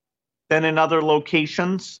U.S. than in other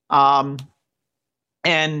locations.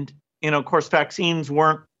 And, of course, vaccines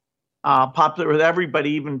weren't popular with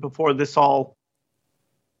everybody even before this all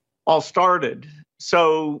started.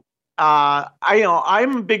 So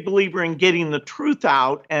I'm a big believer in getting the truth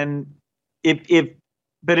out, and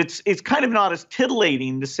but it's kind of not as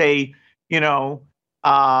titillating to say,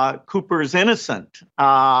 Cooper is innocent.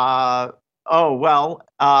 That's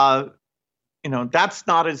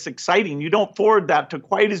not as exciting. You don't forward that to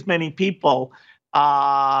quite as many people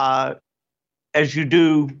as you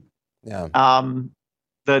do the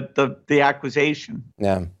accusation.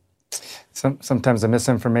 Yeah. Sometimes the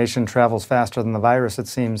misinformation travels faster than the virus, it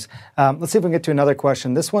seems. Let's see if we can get to another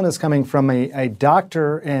question. This one is coming from a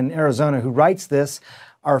doctor in Arizona who writes this.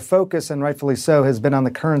 Our focus, and rightfully so, has been on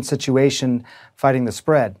the current situation fighting the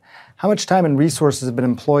spread. How much time and resources have been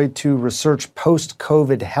employed to research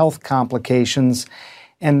post-COVID health complications?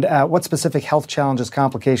 And what specific health challenges,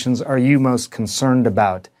 complications are you most concerned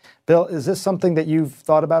about? Bill, is this something that you've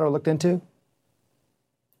thought about or looked into?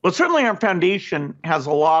 Well, certainly our foundation has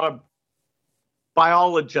a lot of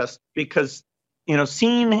biologists because,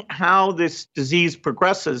 seeing how this disease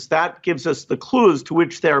progresses, that gives us the clues to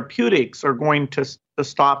which therapeutics are going to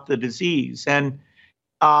stop the disease. And,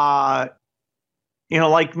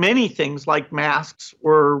 like many things, like masks,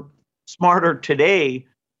 we're smarter today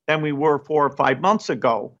than we were 4 or 5 months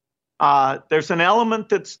ago. There's an element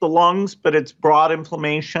that's the lungs, but it's broad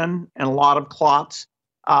inflammation and a lot of clots.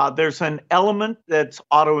 There's an element that's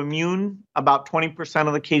autoimmune, about 20%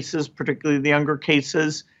 of the cases, particularly the younger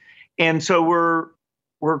cases. And so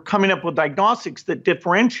we're coming up with diagnostics that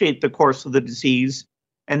differentiate the course of the disease.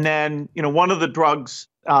 And then, one of the drugs,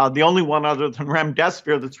 the only one other than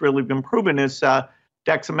remdesivir that's really been proven is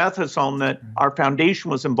dexamethasone that our foundation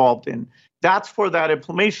was involved in. That's for that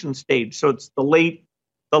inflammation stage. So it's the late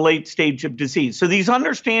stage of disease. So these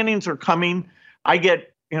understandings are coming. I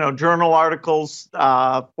get journal articles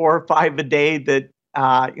 4 or 5 a day that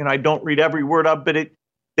I don't read every word of, but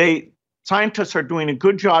scientists are doing a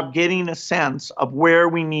good job getting a sense of where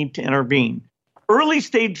we need to intervene. Early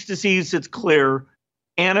stage disease, it's clear.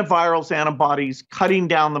 Antivirals, antibodies, cutting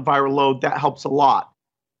down the viral load, that helps a lot.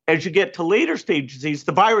 As you get to later stage disease,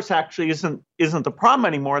 the virus actually isn't the problem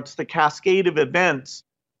anymore. It's the cascade of events,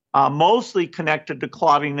 mostly connected to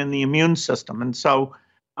clotting in the immune system. And so,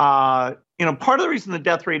 part of the reason the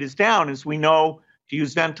death rate is down is we know to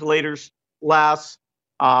use ventilators less.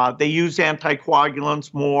 They use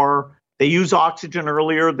anticoagulants more. They use oxygen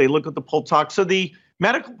earlier. They look at the pulse ox. So the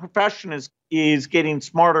medical profession is getting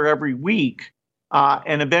smarter every week,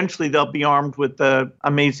 and eventually they'll be armed with the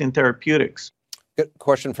amazing therapeutics. Good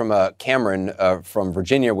question from Cameron from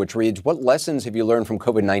Virginia, which reads, what lessons have you learned from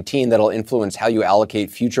COVID-19 that'll influence how you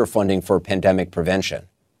allocate future funding for pandemic prevention?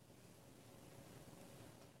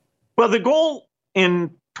 Well, the goal in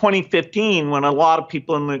 2015, when a lot of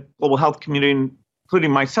people in the global health community,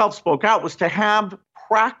 including myself, spoke out, was to have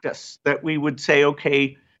practice that we would say,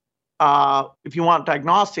 okay, if you want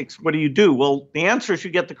diagnostics, what do you do? Well, the answer is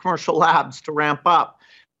you get the commercial labs to ramp up.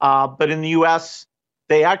 But in the U.S.,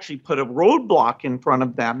 they actually put a roadblock in front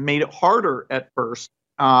of them, made it harder at first.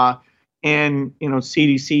 And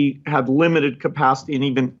CDC had limited capacity and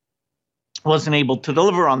even wasn't able to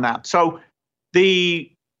deliver on that. So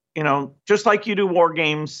just like you do war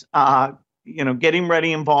games, getting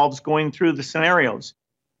ready involves going through the scenarios.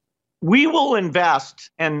 We will invest,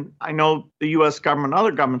 and I know the U.S. government and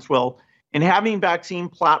other governments will, in having vaccine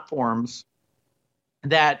platforms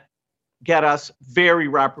that get us very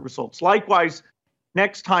rapid results. Likewise,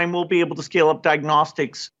 next time we'll be able to scale up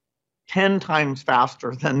diagnostics 10 times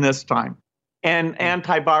faster than this time. And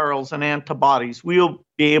antivirals and antibodies, we'll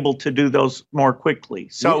be able to do those more quickly.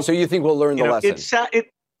 So you think we'll learn the lesson?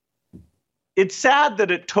 It's sad that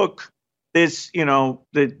it took this,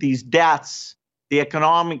 these deaths, the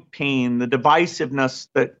economic pain, the divisiveness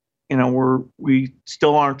that, we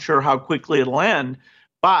still aren't sure how quickly it'll end.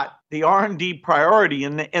 But the R&D priority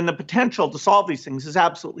and the potential to solve these things is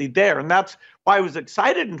absolutely there. And that's why I was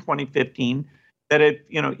excited in 2015 that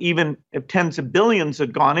even if tens of billions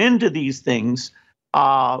had gone into these things,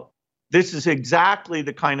 this is exactly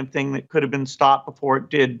the kind of thing that could have been stopped before it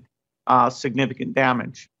did significant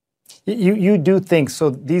damage. You do think, so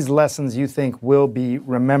these lessons you think will be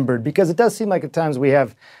remembered, because it does seem like at times we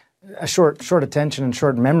have a short attention and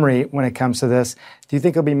short memory when it comes to this. Do you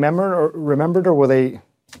think it'll be remembered, or will they,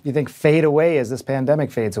 you think, fade away as this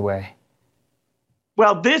pandemic fades away?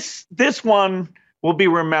 Well, this one will be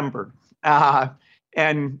remembered.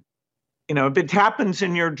 And, if it happens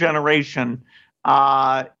in your generation,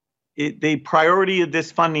 the priority of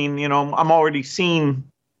this funding, I'm already seeing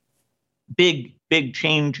big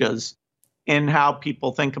changes in how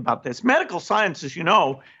people think about this. Medical science, as you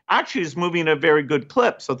know, actually is moving at a very good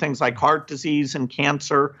clip. So things like heart disease and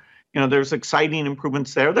cancer, there's exciting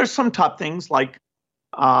improvements there. There's some tough things like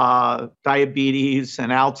diabetes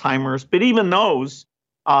and Alzheimer's, but even those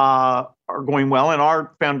are going well. And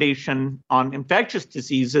our foundation on infectious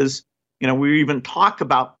diseases, we even talk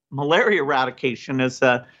about malaria eradication as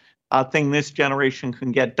a thing this generation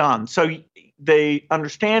can get done. So the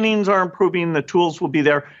understandings are improving, the tools will be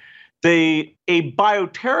there. A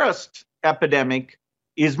bioterrorist epidemic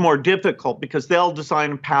is more difficult because they'll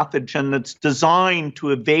design a pathogen that's designed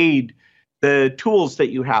to evade the tools that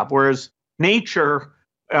you have, whereas nature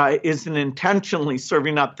isn't intentionally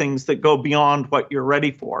serving up things that go beyond what you're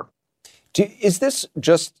ready for. Is this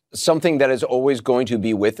just something that is always going to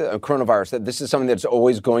be with coronavirus, that this is something that's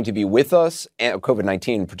always going to be with us,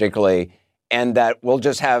 COVID-19 particularly, and that we'll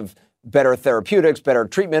just have better therapeutics, better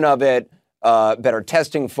treatment of it, better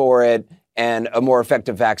testing for it, and a more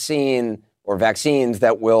effective vaccine or vaccines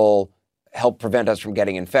that will help prevent us from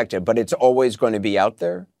getting infected, but it's always going to be out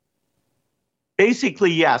there?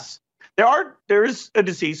 Basically, yes. There is a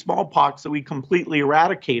disease, smallpox, that we completely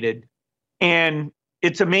eradicated. And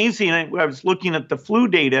it's amazing. I was looking at the flu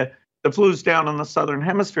data. The flu's down in the southern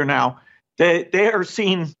hemisphere now. They are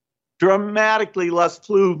seeing dramatically less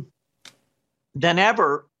flu than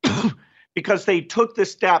ever because they took the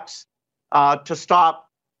steps to stop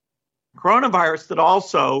coronavirus that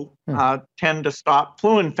also tend to stop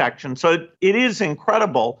flu infection. So it is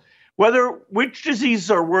incredible. Which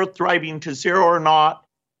diseases are worth driving to zero or not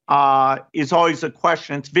is always a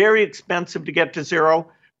question. It's very expensive to get to zero.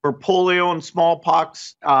 For polio and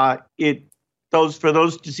smallpox, for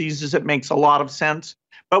those diseases, it makes a lot of sense.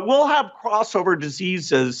 But we'll have crossover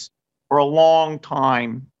diseases for a long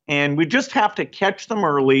time, and we just have to catch them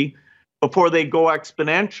early before they go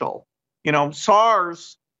exponential.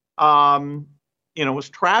 SARS, was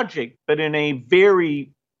tragic, but in a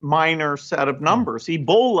very minor set of numbers.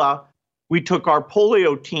 Ebola, we took our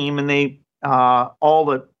polio team, and all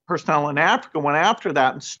the personnel in Africa went after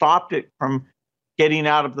that and stopped it from getting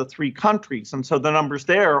out of the 3 countries. And so the numbers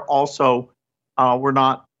there also were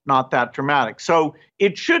not that dramatic. So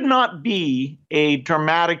it should not be a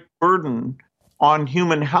dramatic burden on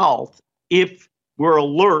human health if we're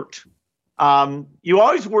alert. You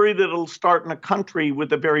always worry that it'll start in a country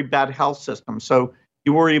with a very bad health system. So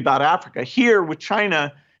you worry about Africa. Here with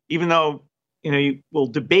China, even though you will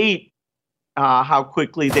debate how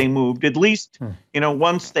quickly they moved, at least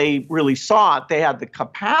once they really saw it, they had the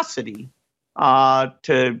capacity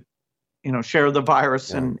to share the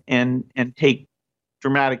virus and take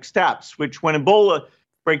dramatic steps, which when Ebola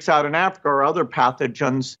breaks out in Africa or other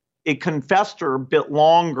pathogens, it can fester a bit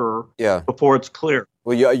longer before it's clear.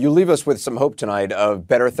 Well, you leave us with some hope tonight of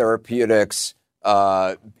better therapeutics,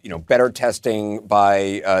 better testing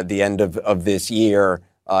by the end of this year,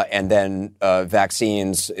 and then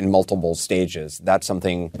vaccines in multiple stages. That's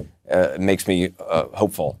something makes me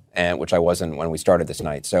hopeful, and which I wasn't when we started this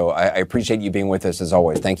night. So I appreciate you being with us as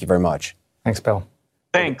always. Thank you very much. Thanks, Bill.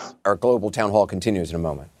 Thanks. Our Global Town Hall continues in a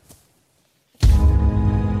moment.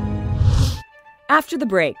 After the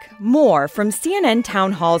break, more from CNN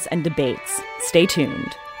Town Halls and Debates. Stay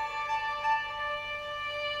tuned.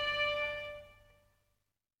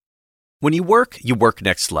 When you work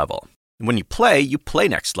next level. And when you play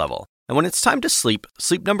next level. And when it's time to sleep,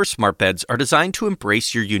 Sleep Number smart beds are designed to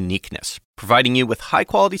embrace your uniqueness, providing you with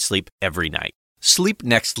high-quality sleep every night. Sleep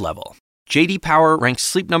next level. J.D. Power ranks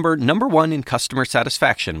Sleep Number #1 in customer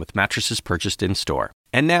satisfaction with mattresses purchased in-store.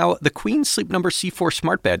 And now, the Queen Sleep Number C4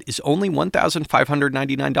 smart bed is only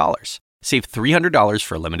 $1,599. Save $300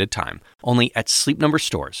 for a limited time, only at Sleep Number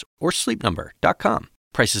stores or sleepnumber.com.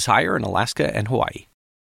 Prices higher in Alaska and Hawaii.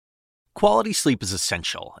 Quality sleep is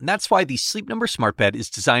essential, and that's why the Sleep Number smart bed is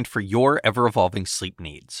designed for your ever-evolving sleep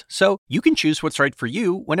needs. So you can choose what's right for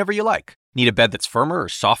you whenever you like. Need a bed that's firmer or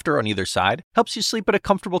softer on either side? Helps you sleep at a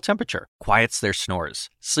comfortable temperature. Quiets their snores.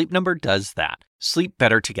 Sleep Number does that. Sleep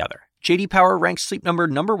better together. JD Power ranks Sleep Number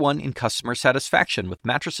number 1 in customer satisfaction with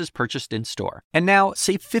mattresses purchased in-store. And now,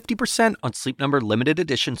 save 50% on Sleep Number limited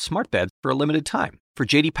edition smart beds for a limited time. For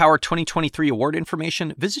JD Power 2023 award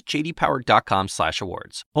information, visit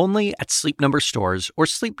jdpower.com/awards. Only at Sleep Number stores or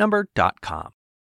sleepnumber.com.